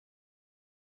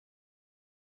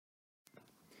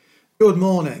Good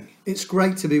morning. It's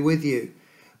great to be with you.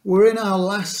 We're in our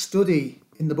last study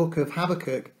in the book of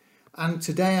Habakkuk, and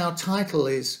today our title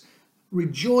is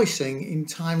Rejoicing in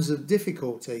Times of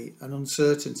Difficulty and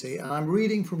Uncertainty. And I'm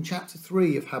reading from chapter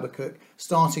 3 of Habakkuk,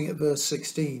 starting at verse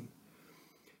 16.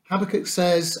 Habakkuk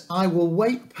says, "I will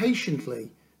wait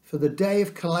patiently for the day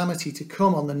of calamity to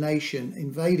come on the nation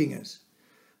invading us.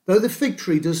 Though the fig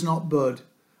tree does not bud,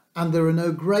 and there are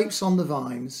no grapes on the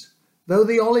vines, though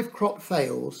the olive crop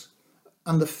fails,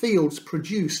 and the fields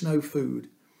produce no food,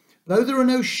 though there are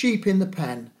no sheep in the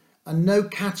pen and no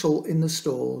cattle in the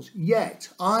stalls, yet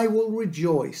I will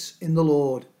rejoice in the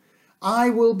Lord. I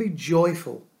will be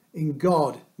joyful in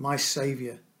God, my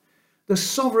Saviour. The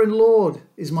sovereign Lord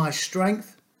is my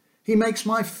strength. He makes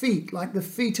my feet like the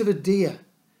feet of a deer.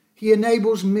 He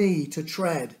enables me to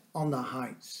tread on the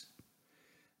heights."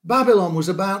 Babylon was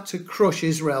about to crush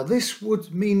Israel. This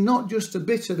would mean not just a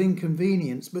bit of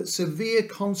inconvenience, but severe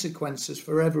consequences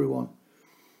for everyone.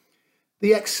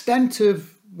 The extent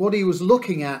of what he was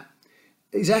looking at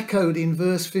is echoed in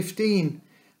verse 15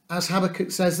 as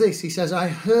Habakkuk says this. He says, "I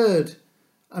heard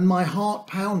and my heart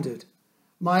pounded.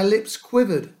 My lips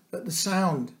quivered at the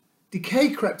sound. Decay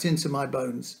crept into my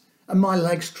bones and my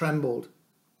legs trembled."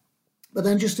 But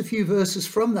then just a few verses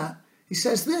from that, he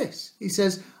says this. He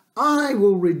says, "I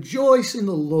will rejoice in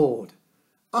the Lord.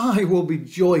 I will be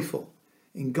joyful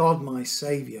in God my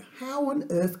Saviour." How on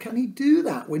earth can he do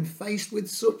that when faced with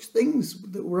such things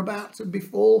that were about to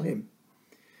befall him?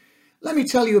 Let me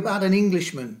tell you about an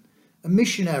Englishman, a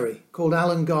missionary called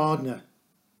Alan Gardner.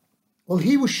 Well,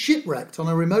 he was shipwrecked on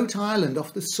a remote island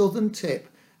off the southern tip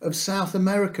of South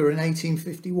America in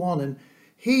 1851, and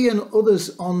he and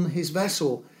others on his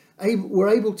vessel were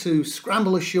able to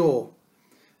scramble ashore.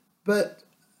 But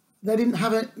they didn't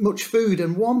have much food,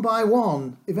 and one by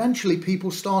one, eventually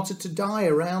people started to die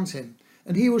around him,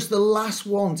 and he was the last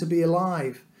one to be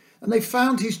alive. And they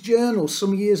found his journal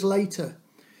some years later,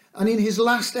 and in his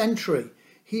last entry,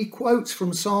 he quotes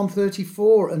from Psalm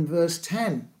 34 and verse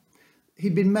 10.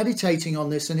 He'd been meditating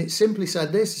on this, and it simply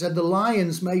said this. It said, "The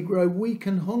lions may grow weak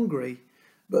and hungry,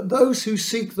 but those who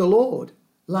seek the Lord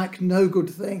lack no good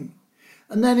thing."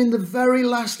 And then in the very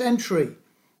last entry,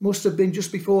 must have been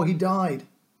just before he died,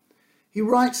 he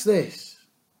writes this.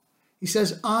 He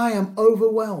says, "I am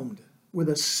overwhelmed with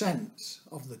a sense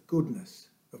of the goodness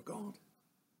of God."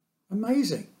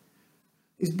 Amazing.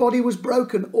 His body was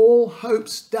broken, all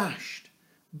hopes dashed,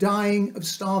 dying of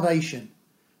starvation.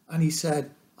 And he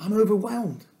said, "I'm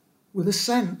overwhelmed with a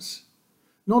sense,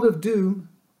 not of doom,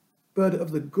 but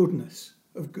of the goodness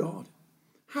of God."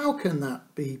 How can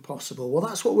that be possible? Well,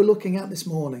 that's what we're looking at this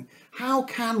morning. How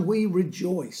can we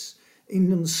rejoice in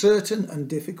uncertain and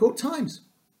difficult times?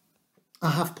 I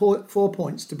have 4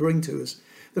 points to bring to us.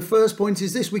 The first point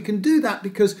is this: we can do that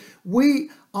because we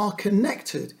are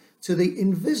connected to the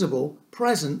invisible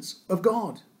presence of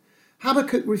God.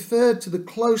 Habakkuk referred to the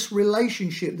close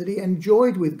relationship that he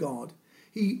enjoyed with God.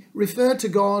 He referred to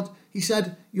God, he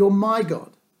said, "You're my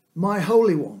God, my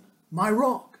Holy One, my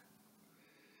rock."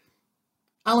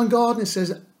 Alan Gardner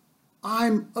says,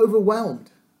 "I'm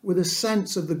overwhelmed with a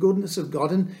sense of the goodness of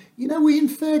God." And you know, we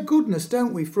infer goodness,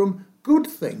 don't we, from good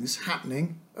things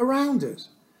happening around us.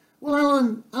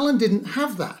 Well, Alan didn't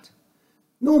have that.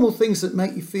 Normal things that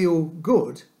make you feel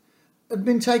good had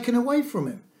been taken away from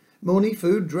him. Money,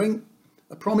 food, drink,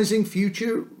 a promising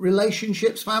future,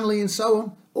 relationships, family, and so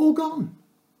on, all gone.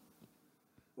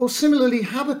 Well, similarly,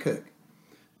 Habakkuk,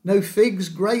 no figs,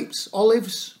 grapes,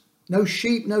 olives, no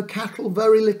sheep, no cattle,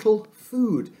 very little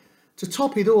food. To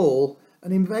top it all,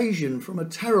 an invasion from a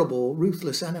terrible,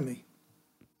 ruthless enemy.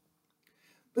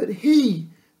 But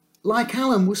he, like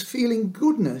Alan, was feeling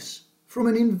goodness from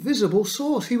an invisible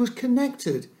source. He was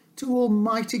connected to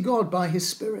Almighty God by his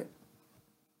Spirit.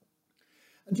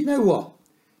 And you know what?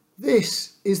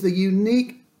 This is the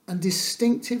unique and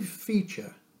distinctive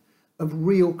feature of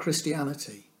real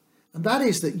Christianity. And that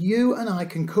is that you and I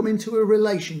can come into a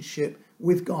relationship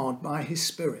with God by his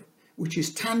Spirit, which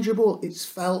is tangible, it's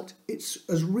felt, it's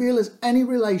as real as any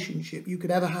relationship you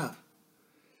could ever have.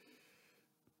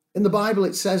 In the Bible,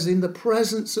 it says, "In the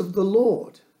presence of the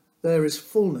Lord, there is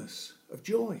fullness of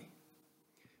joy."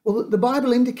 Well, the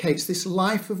Bible indicates this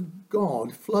life of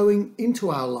God flowing into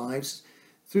our lives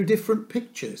through different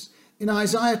pictures. In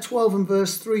Isaiah 12 and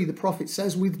verse 3, the prophet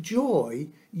says, "With joy,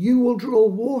 you will draw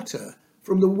water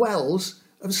from the wells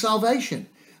of salvation."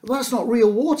 Well, that's not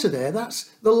real water there. That's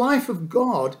the life of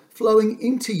God flowing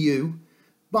into you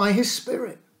by his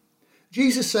Spirit.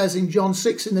 Jesus says in John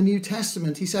 6 in the New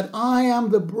Testament, he said, "I am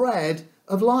the bread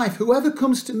of life. Whoever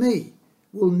comes to me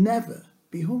will never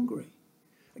be hungry."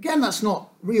 Again, that's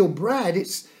not real bread.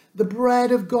 It's the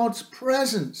bread of God's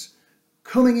presence,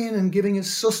 coming in and giving us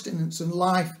sustenance and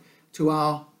life to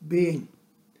our being.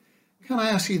 Can I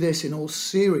ask you this in all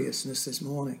seriousness this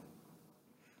morning?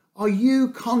 Are you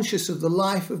conscious of the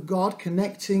life of God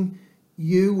connecting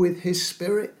you with his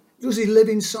Spirit? Does he live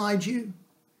inside you?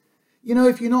 You know,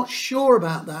 if you're not sure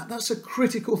about that, that's a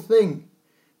critical thing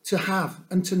to have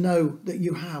and to know that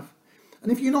you have.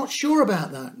 And if you're not sure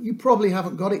about that, you probably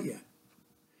haven't got it yet.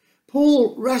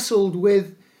 Paul wrestled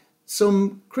with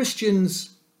some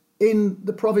Christians in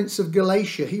the province of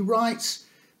Galatia. He writes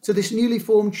to this newly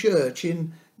formed church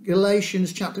in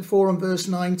Galatians chapter 4 and verse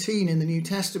 19 in the New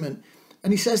Testament.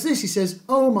 And he says this, he says,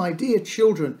 "Oh, my dear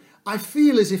children, I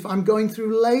feel as if I'm going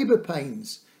through labour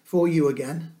pains for you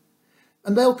again.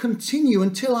 And they'll continue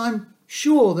until I'm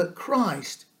sure that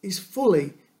Christ is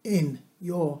fully in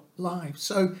your lives."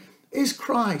 So is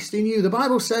Christ in you? The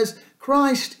Bible says,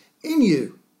 Christ in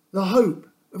you, the hope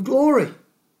of glory.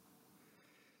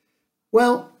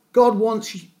 Well, God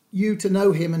wants you to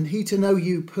know him and he to know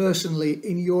you personally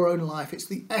in your own life. It's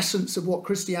the essence of what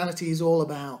Christianity is all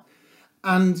about.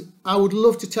 And I would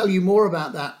love to tell you more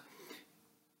about that.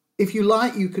 If you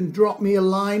like, you can drop me a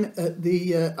line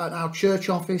at our church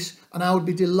office, and I would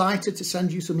be delighted to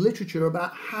send you some literature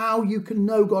about how you can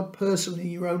know God personally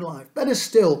in your own life. Better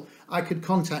still, I could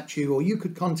contact you, or you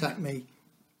could contact me,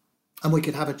 and we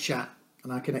could have a chat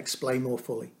and I can explain more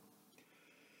fully.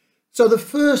 So the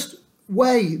first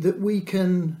way that we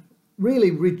can really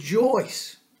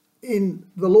rejoice in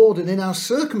the Lord and in our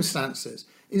circumstances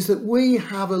is that we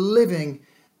have a living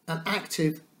and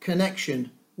active connection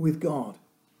with God.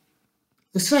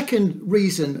 The second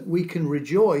reason we can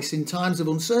rejoice in times of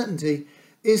uncertainty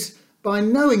is by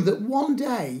knowing that one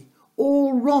day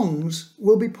all wrongs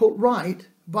will be put right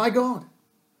by God.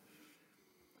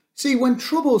 See, when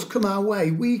troubles come our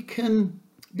way, we can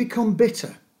become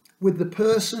bitter with the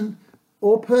person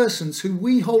or persons who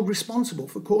we hold responsible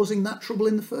for causing that trouble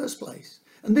in the first place.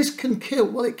 And this can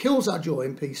it kills our joy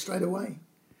and peace straight away.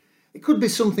 It could be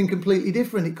something completely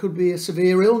different. It could be a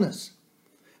severe illness.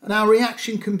 And our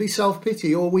reaction can be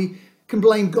self-pity, or we can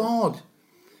blame God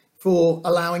for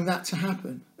allowing that to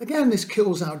happen. Again, this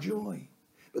kills our joy.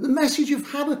 But the message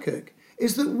of Habakkuk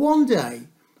is that one day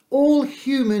all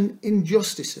human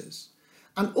injustices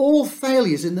and all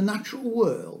failures in the natural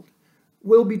world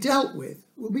will be dealt with,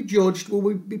 will be judged,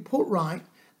 will be put right,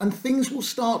 and things will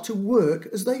start to work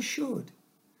as they should.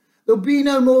 There'll be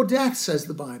no more death, says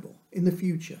the Bible, in the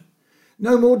future.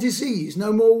 No more disease,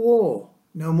 no more war,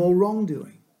 no more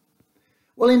wrongdoing.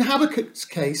 Well, in Habakkuk's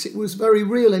case, it was very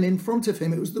real, and in front of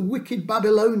him, it was the wicked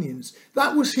Babylonians.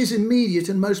 That was his immediate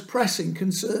and most pressing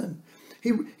concern.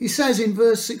 He says in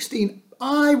verse 16,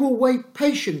 "I will wait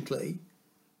patiently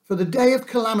for the day of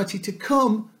calamity to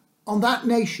come on that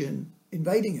nation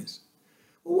invading us."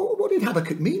 Well, what did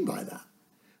Habakkuk mean by that?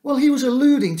 Well, he was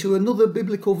alluding to another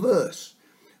biblical verse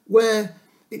where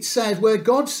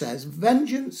God says,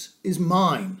 "Vengeance is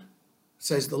mine,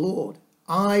 says the Lord.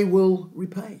 I will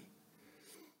repay."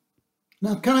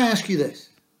 Now, can I ask you this?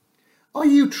 Are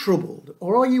you troubled,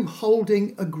 or are you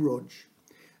holding a grudge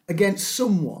against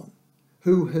someone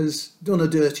who has done a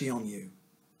dirty on you?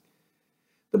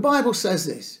 The Bible says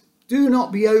this, "Do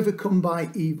not be overcome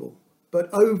by evil, but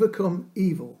overcome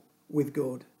evil with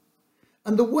good."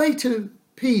 And the way to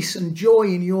peace and joy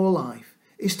in your life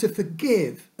is to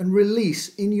forgive and release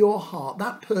in your heart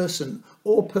that person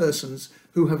or persons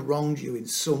who have wronged you in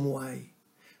some way,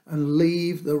 and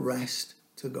leave the rest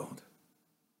to God.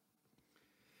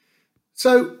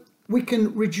 So we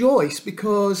can rejoice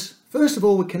because, first of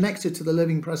all, we're connected to the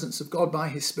living presence of God by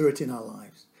his Spirit in our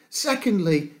lives.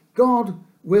 Secondly, God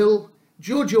will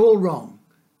judge all wrong,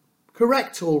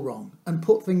 correct all wrong, and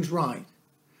put things right.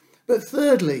 But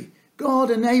thirdly,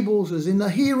 God enables us in the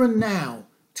here and now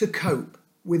to cope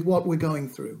with what we're going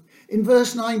through. In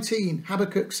verse 19,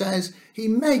 Habakkuk says, "He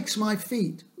makes my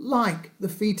feet like the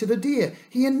feet of a deer.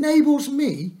 He enables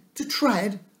me to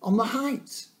tread on the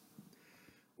heights."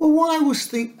 Well, why was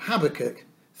Habakkuk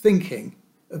thinking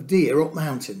of deer up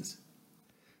mountains?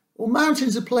 Well,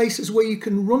 mountains are places where you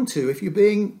can run to if you're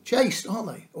being chased, aren't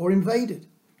they? Or invaded.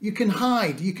 You can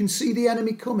hide, you can see the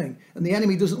enemy coming, and the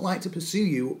enemy doesn't like to pursue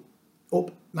you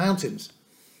up mountains.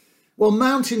 Well,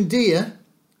 mountain deer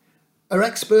are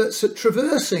experts at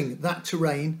traversing that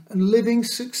terrain and living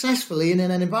successfully in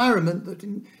an environment that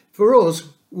for us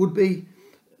would be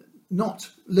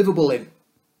not livable in.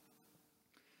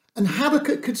 And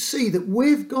Habakkuk could see that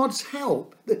with God's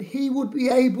help, that he would be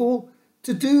able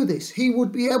to do this. He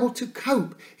would be able to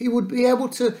cope. He would be able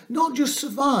to not just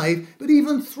survive, but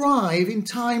even thrive in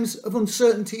times of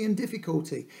uncertainty and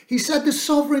difficulty. He said, "The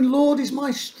sovereign Lord is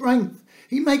my strength.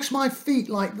 He makes my feet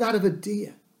like that of a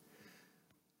deer.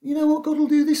 You know what? God will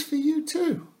do this for you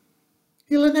too.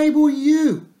 He'll enable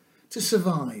you to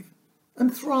survive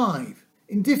and thrive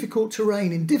in difficult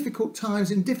terrain, in difficult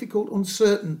times, in difficult,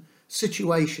 uncertain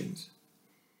situations.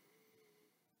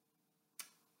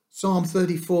 Psalm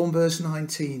 34 and verse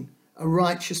 19, a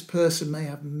righteous person may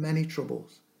have many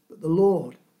troubles, but the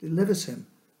Lord delivers him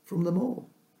from them all.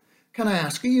 Can I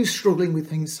ask, are you struggling with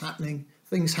things happening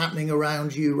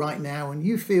around you right now, and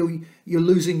you feel you're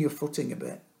losing your footing a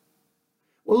bit?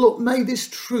 Well, look, may this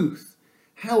truth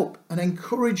help and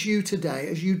encourage you today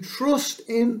as you trust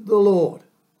in the Lord.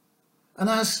 And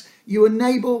as you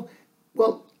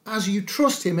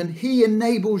trust him and he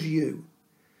enables you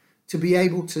to be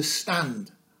able to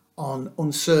stand on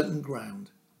uncertain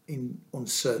ground in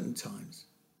uncertain times.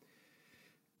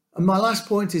 And my last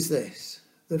point is this: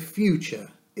 the future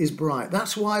is bright.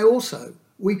 That's why also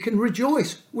we can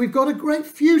rejoice. We've got a great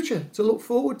future to look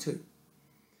forward to.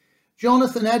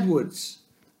 Jonathan Edwards,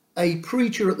 a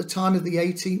preacher at the time of the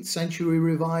 18th century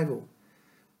revival,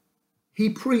 he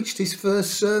preached his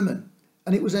first sermon,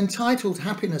 and it was entitled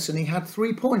Happiness, and he had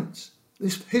 3 points.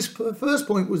 His first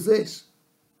point was this: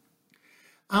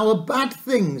 our bad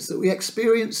things that we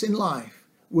experience in life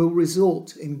will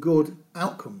result in good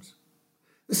outcomes.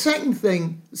 The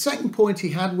second point he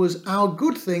had was our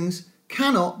good things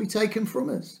cannot be taken from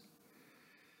us.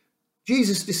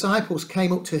 Jesus' disciples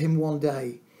came up to him one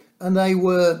day, and they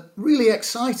were really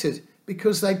excited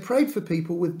because they prayed for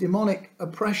people with demonic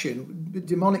oppression, with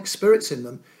demonic spirits in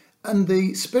them. And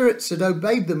the spirits had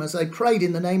obeyed them as they prayed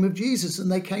in the name of Jesus.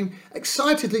 And they came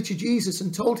excitedly to Jesus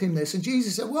and told him this. And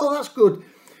Jesus said, well, that's good,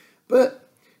 but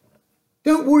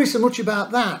don't worry so much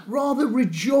about that. Rather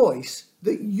rejoice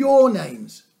that your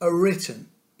names are written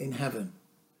in heaven.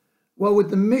 Well, with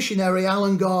the missionary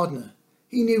Alan Gardner,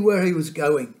 he knew where he was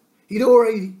going. He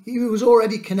was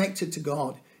already connected to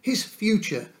God. His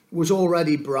future was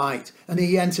already bright, and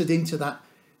he entered into that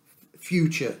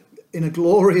future in a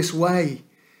glorious way.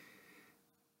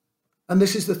 And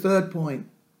this is the third point,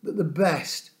 that the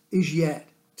best is yet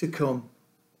to come.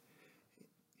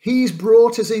 He's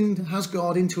brought us in, has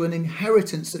God, into an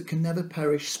inheritance that can never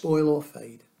perish, spoil or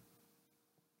fade.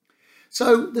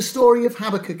 So the story of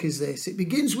Habakkuk is this: it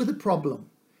begins with a problem,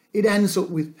 it ends up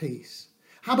with peace.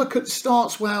 Habakkuk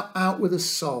starts out with a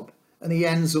sob, and he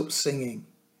ends up singing.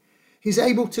 He's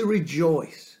able to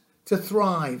rejoice, to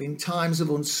thrive in times of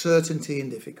uncertainty and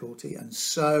difficulty, and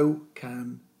so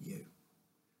can you.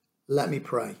 Let me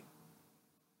pray.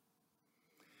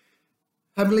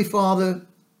 Heavenly Father,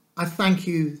 I thank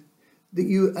you that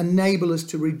you enable us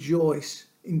to rejoice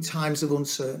in times of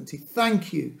uncertainty.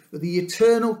 Thank you for the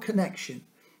eternal connection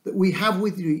that we have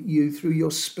with you through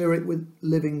your Spirit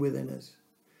living within us.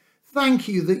 Thank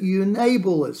you that you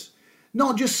enable us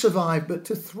not just survive, but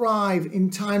to thrive in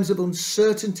times of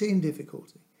uncertainty and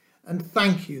difficulty. And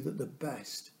thank you that the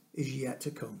best is yet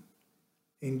to come.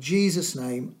 In Jesus'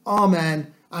 name,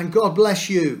 amen, and God bless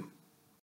you.